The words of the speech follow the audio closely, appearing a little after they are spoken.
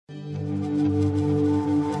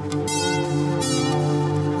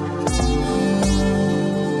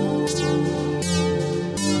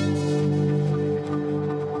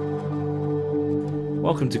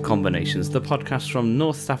welcome to Combinations, the podcast from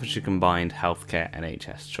North Staffordshire Combined Healthcare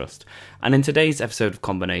NHS Trust. And in today's episode of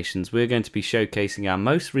Combinations, we're going to be showcasing our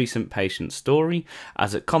most recent patient story,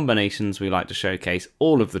 as at Combinations we like to showcase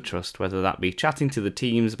all of the trust, whether that be chatting to the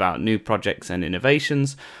teams about new projects and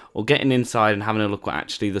innovations, or getting inside and having a look what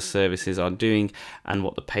actually the services are doing and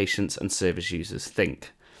what the patients and service users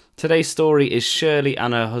think. Today's story is Shirley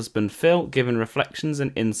and her husband Phil giving reflections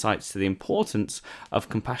and insights to the importance of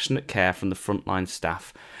compassionate care from the frontline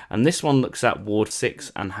staff, and this one looks at Ward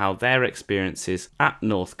 6 and how their experiences at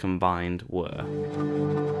North Combined were.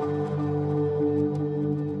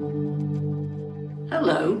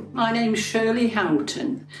 Hello, my name's Shirley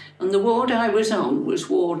Houghton and the ward I was on was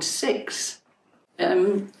Ward 6.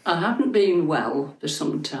 I hadn't been well for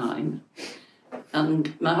some time.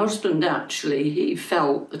 And my husband he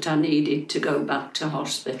felt that I needed to go back to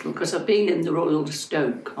hospital because I've been in the Royal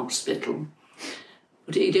Stoke Hospital.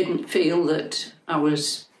 But he didn't feel that I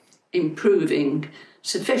was improving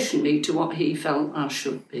sufficiently to what he felt I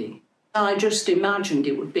should be. I just imagined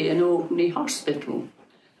it would be an ordinary hospital,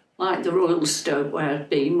 like the Royal Stoke where I've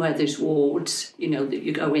been, where there's wards, that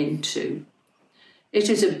you go into. It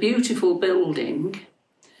is a beautiful building.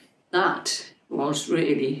 That was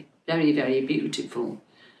really very, very beautiful,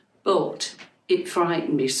 but it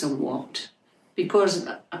frightened me somewhat because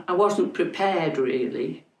I wasn't prepared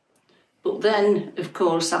really. But then, of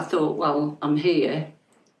course, I thought, well, I'm here,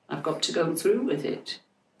 I've got to go through with it.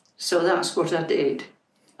 So that's what I did.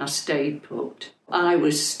 I stayed put. I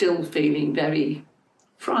was still feeling very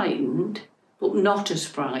frightened, but not as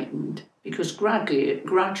frightened, because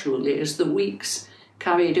gradually as the weeks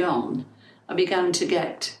carried on, I began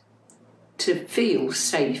to feel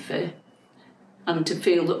safer and to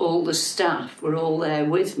feel that all the staff were all there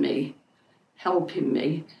with me, helping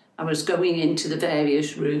me. I was going into the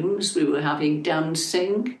various rooms, we were having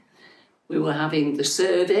dancing, we were having the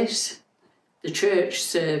service, the church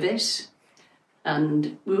service,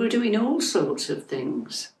 and we were doing all sorts of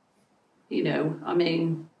things.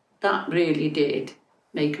 That really did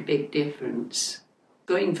make a big difference.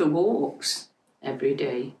 Going for walks every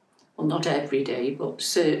day. Well, not every day, but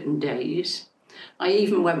certain days. I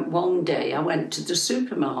even one day, I went to the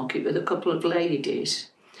supermarket with a couple of ladies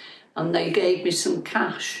and they gave me some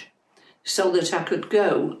cash so that I could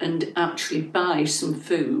go and actually buy some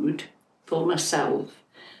food for myself.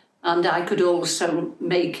 And I could also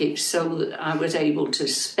make it so that I was able to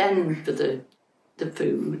spend for the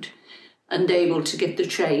food and able to get the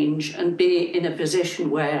change and be in a position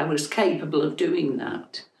where I was capable of doing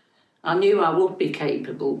that. I knew I would be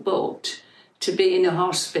capable, but to be in a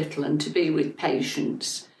hospital and to be with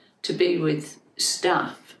patients, to be with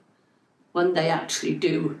staff, when they actually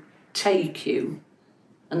do take you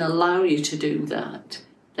and allow you to do that,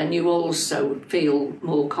 then you also feel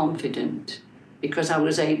more confident because I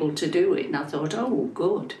was able to do it. And I thought, oh,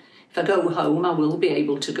 good. If I go home, I will be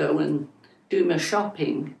able to go and do my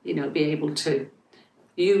shopping, be able to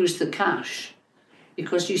use the cash,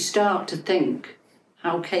 because you start to think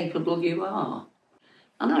how capable you are.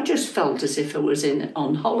 And I just felt as if I was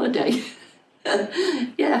on holiday.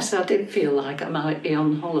 Yes, I did feel like I might be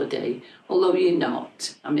on holiday, although you're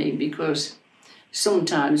not. Because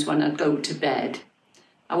sometimes when I'd go to bed,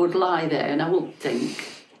 I would lie there and I would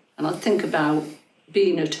think, and I'd think about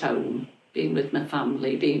being at home, being with my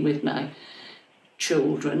family, being with my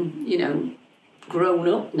children, grown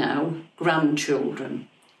up now, grandchildren.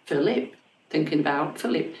 Philip, thinking about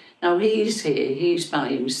Philip. Now he's here, he's by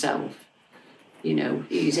himself,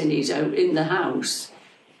 he's in the house,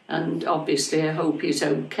 and obviously I hope he's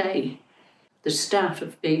okay. The staff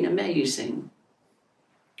have been amazing,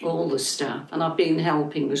 all the staff, and I've been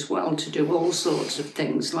helping as well to do all sorts of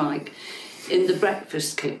things, like in the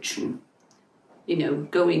breakfast kitchen,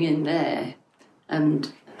 going in there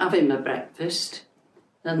and having my breakfast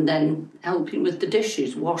and then helping with the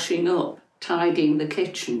dishes, washing up, tidying the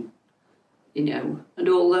kitchen, and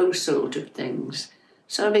all those sort of things.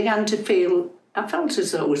 So I felt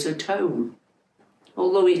as though I was at home.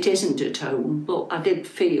 Although it isn't at home, but I did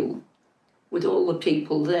feel, with all the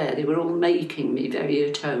people there, they were all making me very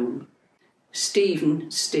at home.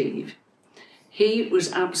 Steve, he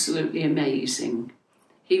was absolutely amazing.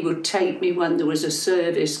 He would take me when there was a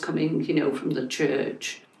service coming, from the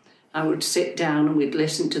church. I would sit down and we'd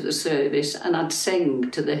listen to the service and I'd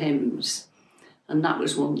sing to the hymns. And that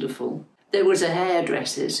was wonderful. There was a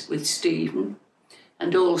hairdresser's with Stephen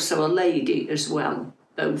and also a lady as well,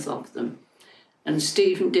 both of them. And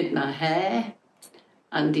Stephen did my hair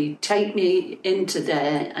and he'd take me into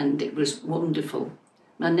there and it was wonderful.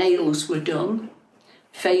 My nails were done,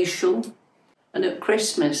 facial, and at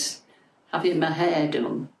Christmas having my hair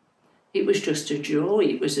done. it was just a joy,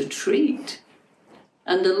 it was a treat.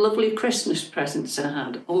 And the lovely Christmas presents I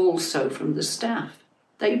had, also from the staff.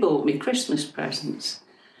 They bought me Christmas presents.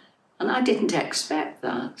 And I didn't expect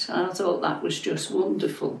that. And I thought that was just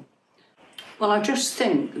wonderful. Well, I just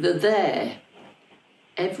think they're there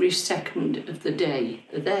every second of the day.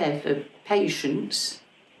 They're there for patients.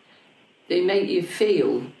 They make you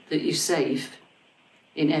feel that you're safe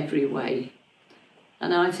in every way.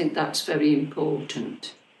 And I think that's very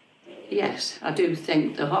important. Yes, I do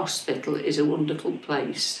think the hospital is a wonderful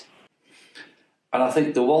place. And I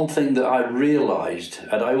think the one thing that I realised,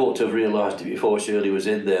 and I ought to have realised it before Shirley was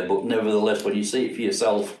in there, but nevertheless, when you see it for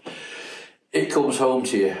yourself, it comes home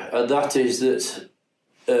to you. And that is that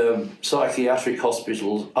psychiatric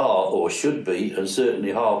hospitals are, or should be, and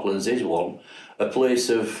certainly Harplan's is one, a place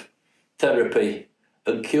of therapy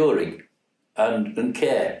and curing and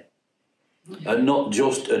care. And not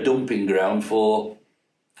just a dumping ground for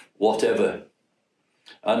whatever.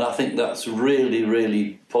 And I think that's really,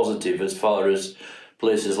 really positive as far as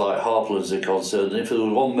places like Harplan's are concerned. And if there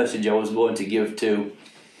was one message I was going to give to,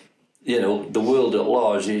 the world at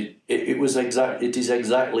large, it is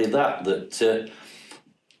exactly that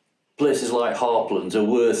places like Harplan's are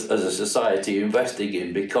worth, as a society, investing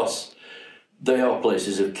in, because they are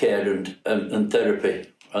places of care and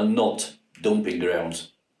therapy and not dumping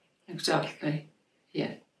grounds. Exactly,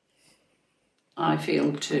 yeah. I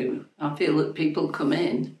feel too. I feel that people come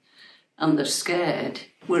in and they're scared.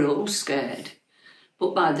 We're all scared.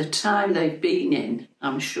 But by the time they've been in,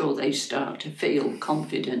 I'm sure they start to feel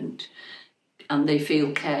confident and they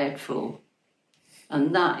feel cared for.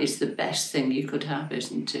 And that is the best thing you could have,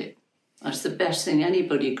 isn't it? That's the best thing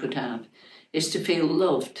anybody could have, is to feel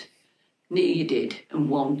loved, needed and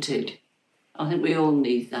wanted. I think we all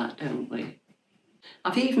need that, don't we?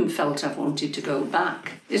 I've even felt I've wanted to go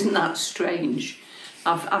back. Isn't that strange?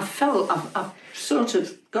 I've sort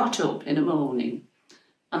of got up in the morning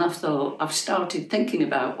and I've started thinking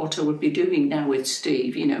about what I would be doing now with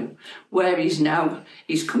Steve, where he's now.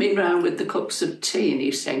 He's coming round with the cups of tea and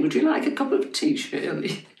he's saying, "Would you like a cup of tea,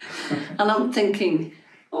 Shirley?" And I'm thinking,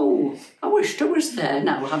 oh, I wished I was there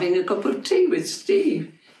now having a cup of tea with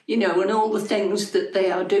Steve, and all the things that they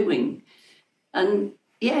are doing. And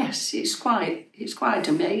yes, it's quite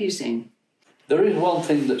amazing. There is one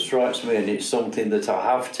thing that strikes me, and it's something that I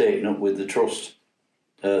have taken up with the Trust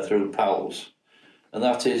through PALS, and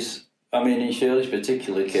that is, in Shirley's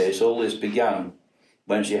particular case, all this began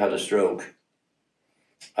when she had a stroke,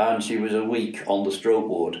 and she was a week on the stroke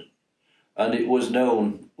ward, and it was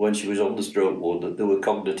known when she was on the stroke ward that there were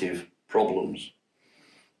cognitive problems,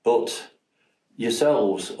 but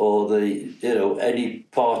yourselves or any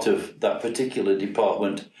part of that particular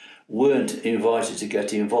department weren't invited to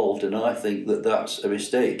get involved, and I think that that's a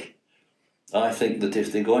mistake. I think that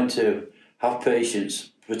if they're going to have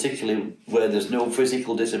patients, particularly where there's no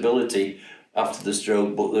physical disability after the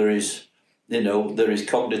stroke, but there is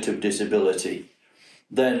cognitive disability,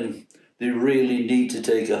 then they really need to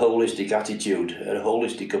take a holistic attitude, a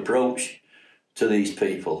holistic approach to these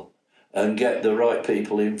people and get the right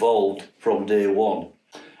people involved from day one.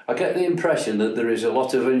 I get the impression that there is a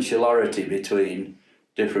lot of insularity between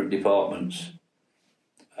different departments.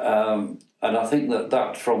 And I think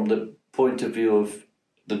that from the point of view of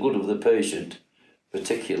the good of the patient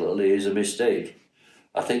particularly is a mistake.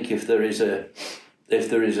 I think if there is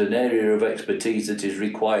an area of expertise that is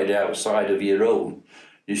required outside of your own,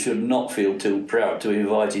 you should not feel too proud to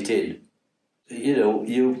invite it in.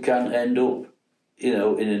 You can end up in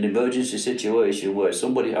an emergency situation where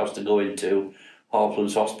somebody has to go into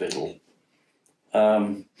Harplan's Hospital.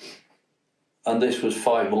 And this was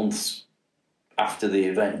 5 months after the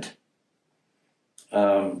event.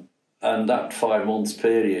 And that 5 months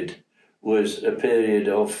period was a period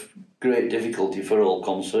of great difficulty for all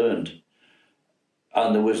concerned.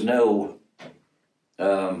 And there was no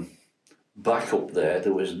backup there.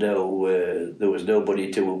 There was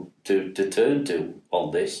nobody to turn to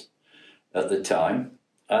on this at the time.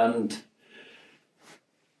 And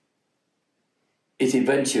it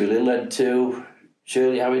eventually led to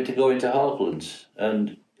Shirley having to go into Harplan's.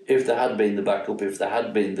 And if there had been the backup, if there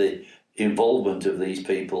had been the involvement of these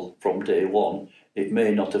people from day one, it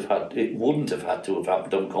wouldn't have had to have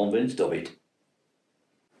happened. I'm convinced of it.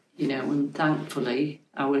 And thankfully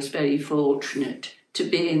I was very fortunate to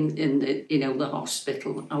be in the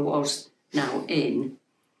hospital I was now in.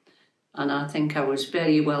 And I think I was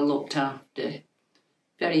very well looked after,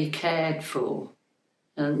 very cared for.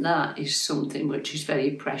 And that is something which is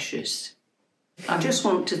very precious. I just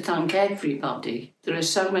want to thank everybody. There are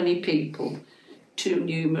so many people, too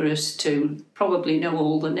numerous to probably know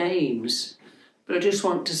all the names. But I just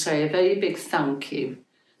want to say a very big thank you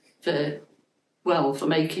for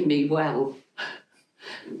making me well.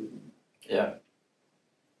 Yeah.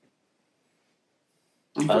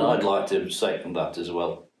 And I'd like to second that as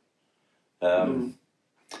well.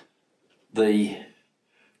 The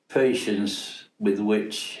patience with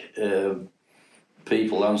which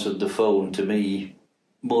people answered the phone to me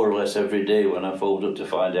more or less every day when I phoned up to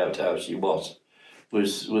find out how she was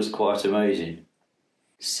quite amazing.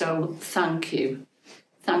 So thank you.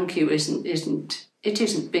 Thank you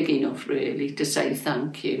isn't big enough really to say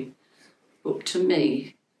thank you. But to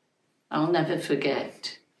me, I'll never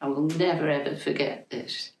forget. I will never ever forget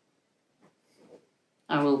this.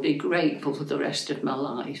 I will be grateful for the rest of my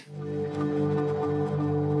life.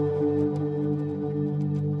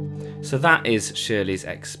 So that is Shirley's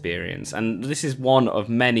experience, and this is one of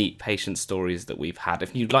many patient stories that we've had.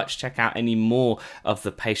 If you'd like to check out any more of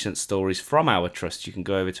the patient stories from our trust, you can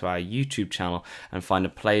go over to our YouTube channel and find a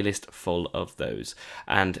playlist full of those.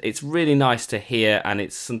 And it's really nice to hear, and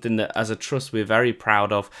it's something that as a trust we're very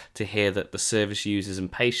proud of, to hear that the service users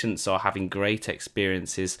and patients are having great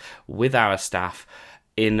experiences with our staff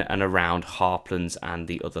in and around Harplands and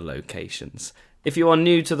the other locations. If you are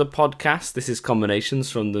new to the podcast, this is Combinations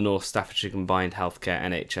from the North Staffordshire Combined Healthcare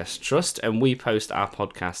NHS Trust, and we post our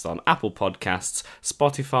podcast on Apple Podcasts,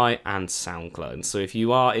 Spotify and SoundCloud. So if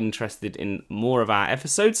you are interested in more of our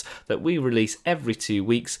episodes that we release every 2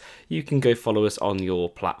 weeks, you can go follow us on your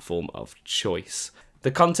platform of choice. The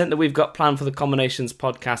content that we've got planned for the Combinations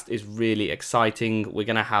podcast is really exciting. We're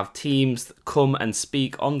going to have teams come and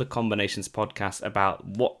speak on the Combinations podcast about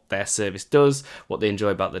what their service does, what they enjoy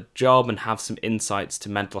about the job, and have some insights to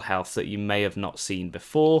mental health that you may have not seen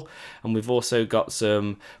before. And we've also got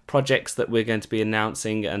some projects that we're going to be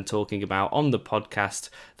announcing and talking about on the podcast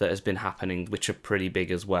that has been happening, which are pretty big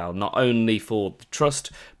as well, not only for the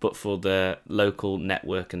trust, but for the local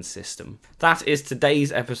network and system. That is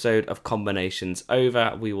today's episode of Combinations over.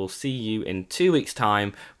 We will see you in 2 weeks'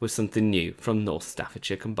 time with something new from North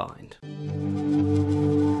Staffordshire Combined.